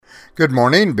Good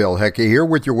morning, Bill Hecky here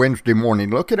with your Wednesday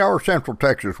morning look at our Central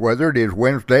Texas weather. It is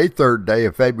Wednesday, 3rd day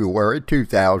of February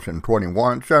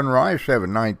 2021. Sunrise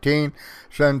 7:19,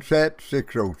 sunset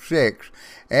 6:06.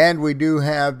 And we do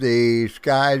have the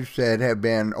skies that have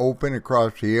been open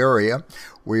across the area.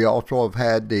 We also have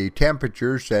had the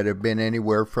temperatures that have been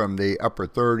anywhere from the upper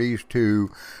 30s to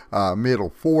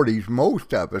middle 40s.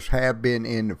 Most of us have been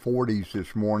in the 40s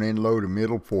this morning, low to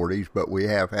middle 40s, but we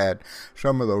have had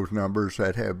some of those numbers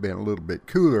that have been a little bit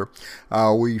cooler.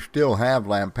 We still have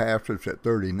Lampasas at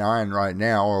 39 right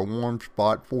now, our warm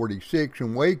spot 46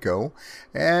 in Waco,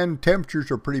 and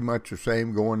temperatures are pretty much the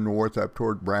same going north up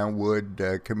toward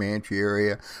Brownwood, Comanche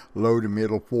area, low to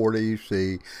middle 40s.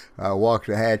 The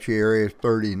Waxahachie area is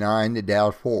 39. The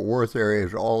Dallas-Fort Worth area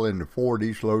is all in the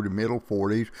 40s, low to middle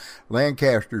 40s.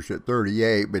 Lancaster's at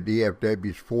 38, but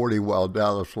DFW's 40, while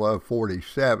Dallas Love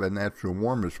 47. That's the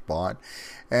warmest spot.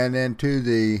 And then to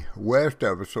the west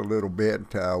of us a little bit,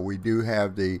 we do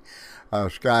have the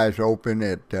skies open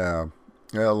at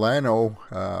Llano,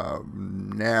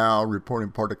 now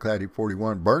reporting partly cloudy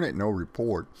 41. Burnett, no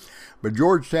report. But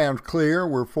Georgetown's clear.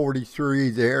 We're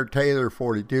 43 there. Taylor,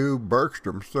 42.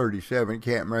 Bergstrom's 37.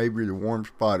 Camp Mabry, the warm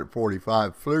spot at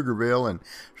 45. Pflugerville and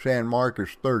San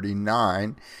Marcos,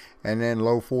 39. And then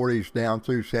low 40s down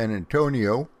through San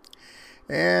Antonio.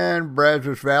 And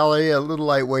Brazos Valley, a little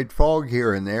lightweight fog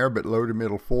here and there, but low to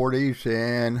middle 40s.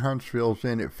 And Huntsville's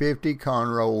in at 50.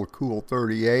 Conroe will cool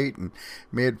 38 and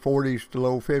mid 40s to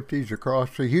low 50s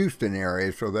across the Houston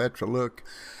area. So that's a look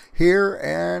here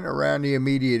and around the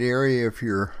immediate area if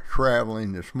you're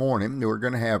traveling this morning. We're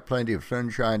going to have plenty of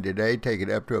sunshine today, take it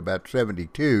up to about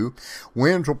 72.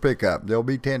 Winds will pick up. They'll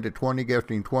be 10 to 20,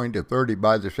 gusting 20 to 30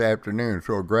 by this afternoon,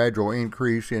 so a gradual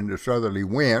increase in the southerly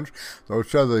winds.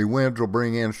 Those southerly winds will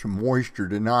bring in some moisture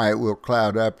tonight. We'll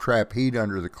cloud up, trap heat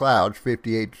under the clouds,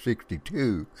 58 to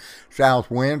 62. South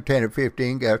wind, 10 to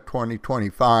 15, gust 20,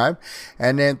 25.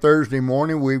 And then Thursday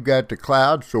morning, we've got the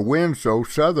clouds, the wind so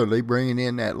southerly, bringing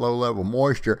in that low-level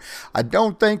moisture. I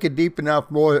don't think a deep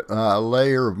enough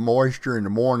layer of moisture in the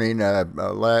morning, a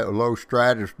low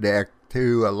stratus deck,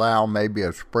 to allow maybe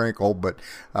a sprinkle, but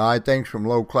I think some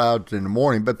low clouds in the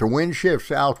morning. But the wind shifts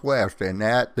southwest, and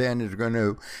that then is going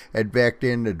to advect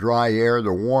in the dry air,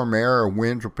 the warm air.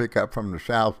 Winds will pick up from the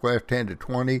southwest, 10 to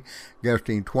 20,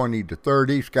 gusting 20 to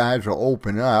 30. Skies will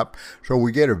open up, so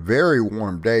we get a very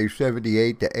warm day,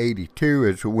 78 to 82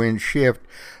 as the winds shift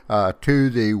to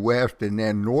the west and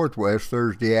then northwest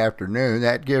Thursday afternoon.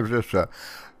 That gives us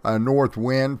a north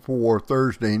wind for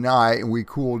Thursday night, and we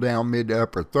cool down mid to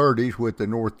upper 30s with the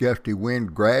north gusty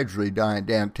wind gradually dying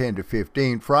down 10 to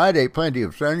 15. Friday, plenty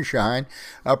of sunshine,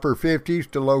 upper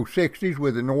 50s to low 60s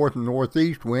with the north and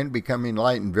northeast wind becoming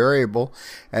light and variable,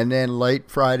 and then late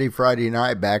Friday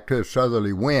night back to a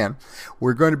southerly wind.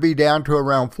 We're going to be down to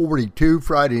around 42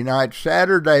 Friday night.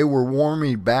 Saturday, we're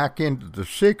warming back into the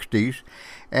 60s.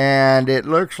 And it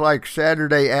looks like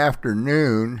Saturday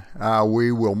afternoon,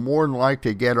 we will more than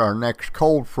likely get our next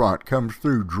cold front. Comes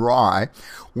through dry.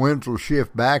 Winds will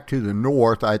shift back to the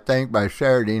north. I think by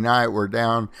Saturday night, we're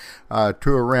down to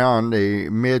around the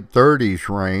mid-30s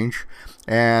range.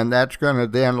 And that's going to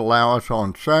then allow us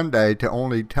on Sunday to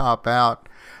only top out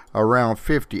around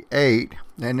 58.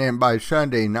 And then by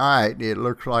Sunday night, it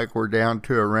looks like we're down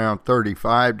to around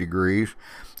 35 degrees.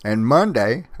 And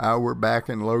Monday, we're back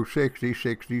in low 60s,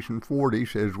 60s, and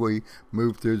 40s as we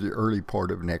move through the early part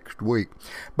of next week.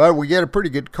 But we get a pretty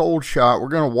good cold shot. We're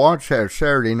going to watch that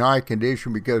Saturday night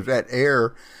condition because that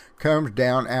air comes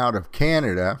down out of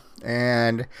Canada,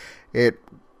 and it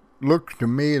looks to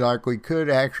me like we could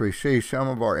actually see some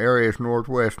of our areas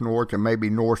northwest, north, and maybe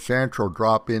north central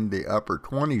drop in the upper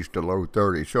 20s to low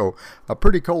 30s. So a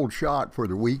pretty cold shot for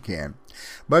the weekend.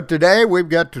 But today we've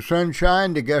got the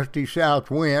sunshine, the gusty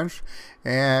south winds,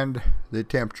 and the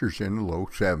temperatures in the low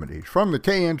 70s. From the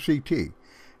KNCT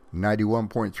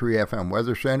 91.3 FM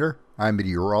Weather Center, I'm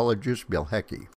meteorologist Bill Hecky.